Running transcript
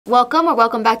Welcome or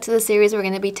welcome back to the series. We're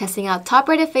going to be testing out top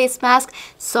rated face masks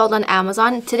sold on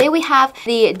Amazon. Today we have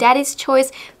the Daddy's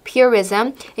Choice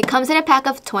Purism. It comes in a pack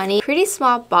of 20, pretty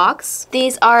small box.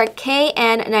 These are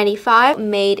KN95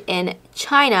 made in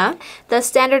China. The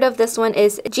standard of this one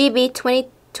is GB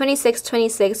 2626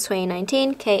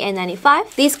 2019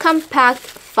 KN95. These come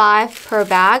packed 5 per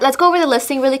bag. Let's go over the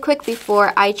listing really quick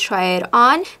before I try it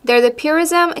on. They're the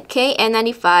Purism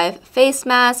KN95 face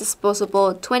mask,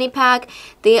 disposable 20 pack.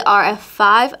 They are a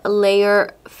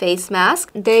 5-layer face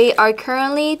mask. They are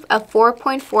currently a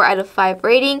 4.4 out of 5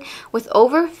 rating with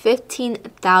over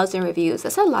 15,000 reviews.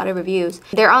 That's a lot of reviews.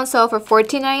 They're on sale for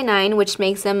 $14.99, which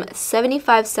makes them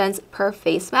 75 cents per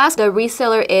face mask. The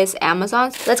reseller is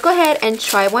Amazon. Let's go ahead and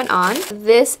try one on.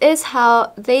 This is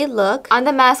how they look. On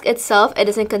the mask itself, it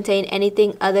doesn't contain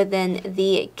anything other than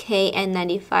the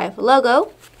KN95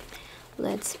 logo.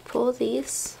 Let's pull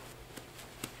these.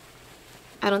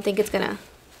 I don't think it's gonna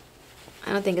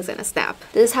snap.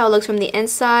 This is how it looks from the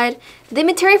inside. The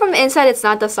material from the inside, it's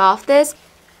not the softest.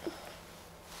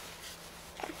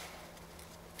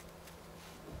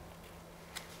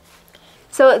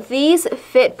 So these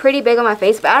fit pretty big on my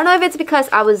face, but I don't know if it's because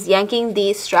I was yanking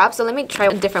these straps. So let me try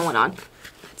a different one on.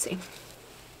 Let's see.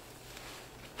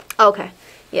 Okay.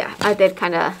 Yeah, I did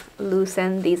kind of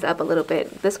loosen these up a little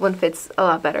bit. This one fits a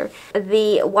lot better.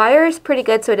 The wire is pretty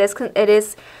good, so it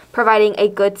is providing a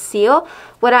good seal.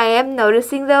 What I am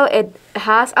noticing though, it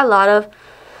has a lot of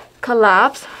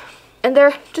collapse, and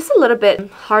they're just a little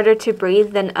bit harder to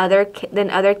breathe than other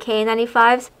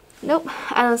KN95s. Nope,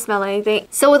 I don't smell anything.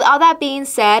 So with all that being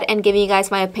said and giving you guys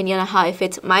my opinion on how it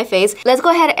fits my face, let's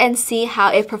go ahead and see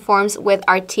how it performs with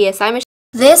our TSI machine.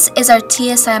 This is our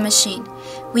TSI machine.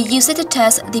 We use it to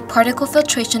test the particle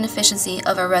filtration efficiency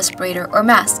of a respirator or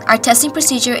mask. Our testing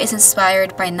procedure is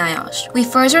inspired by NIOSH. We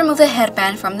first remove the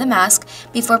headband from the mask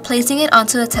before placing it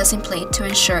onto the testing plate to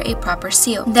ensure a proper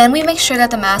seal. Then we make sure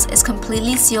that the mask is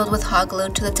completely sealed with hot glue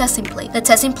to the testing plate. The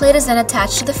testing plate is then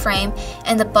attached to the frame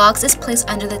and the box is placed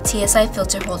under the TSI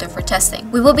filter holder for testing.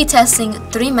 We will be testing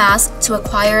 3 masks to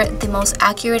acquire the most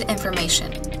accurate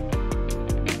information.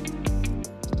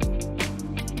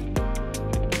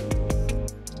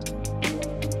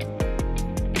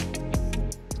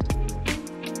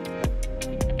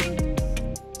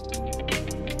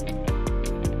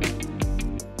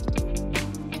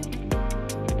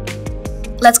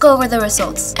 Let's go over the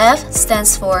results. F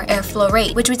stands for airflow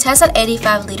rate, which we test at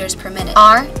 85 liters per minute.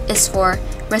 R is for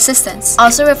resistance,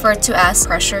 also referred to as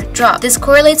pressure drop. This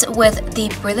correlates with the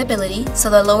breathability, so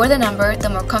the lower the number, the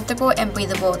more comfortable and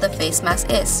breathable the face mask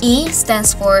is. E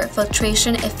stands for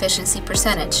filtration efficiency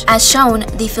percentage. As shown,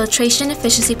 the filtration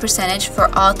efficiency percentage for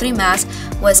all 3 masks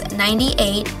was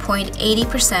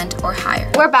 98.80% or higher.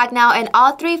 We're back now, and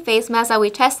all 3 face masks that we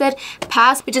tested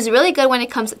passed, which is really good when it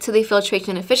comes to the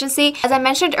filtration efficiency. As I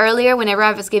mentioned earlier, whenever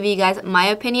I was giving you guys my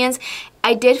opinions,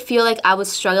 I did feel like I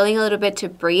was struggling a little bit to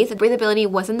breathe. The breathability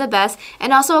wasn't the best,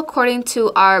 and also according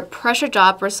to our pressure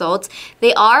drop results,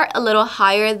 they are a little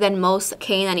higher than most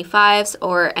KN95s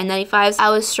or N95s.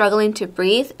 I was struggling to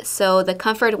breathe, so the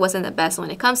comfort wasn't the best when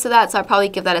it comes to that, so I'll probably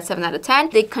give that a 7 out of 10.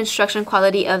 The construction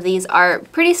quality of these are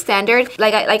pretty standard.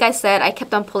 Like I said, I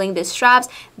kept on pulling these straps.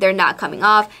 They're not coming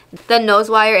off. The nose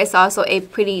wire is also a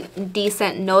pretty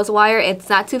decent nose wire. It's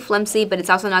not too flimsy, but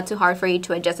it's also not too hard for you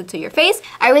to adjust it to your face.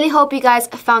 I really hope you guys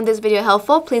found this video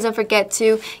helpful. Please don't forget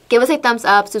to give us a thumbs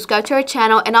up, subscribe to our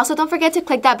channel, and also don't forget to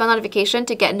click that bell notification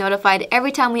to get notified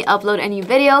every time we upload a new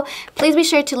video. Please be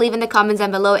sure to leave in the comments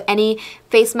down below any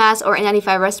face mask or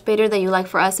N95 respirator that you'd like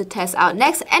for us to test out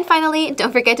next. And finally,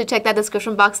 don't forget to check that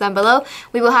description box down below.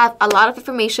 We will have a lot of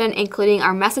information, including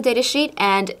our master data sheet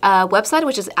and website,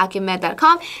 which is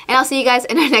AccuMed.com. And I'll see you guys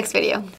in our next video.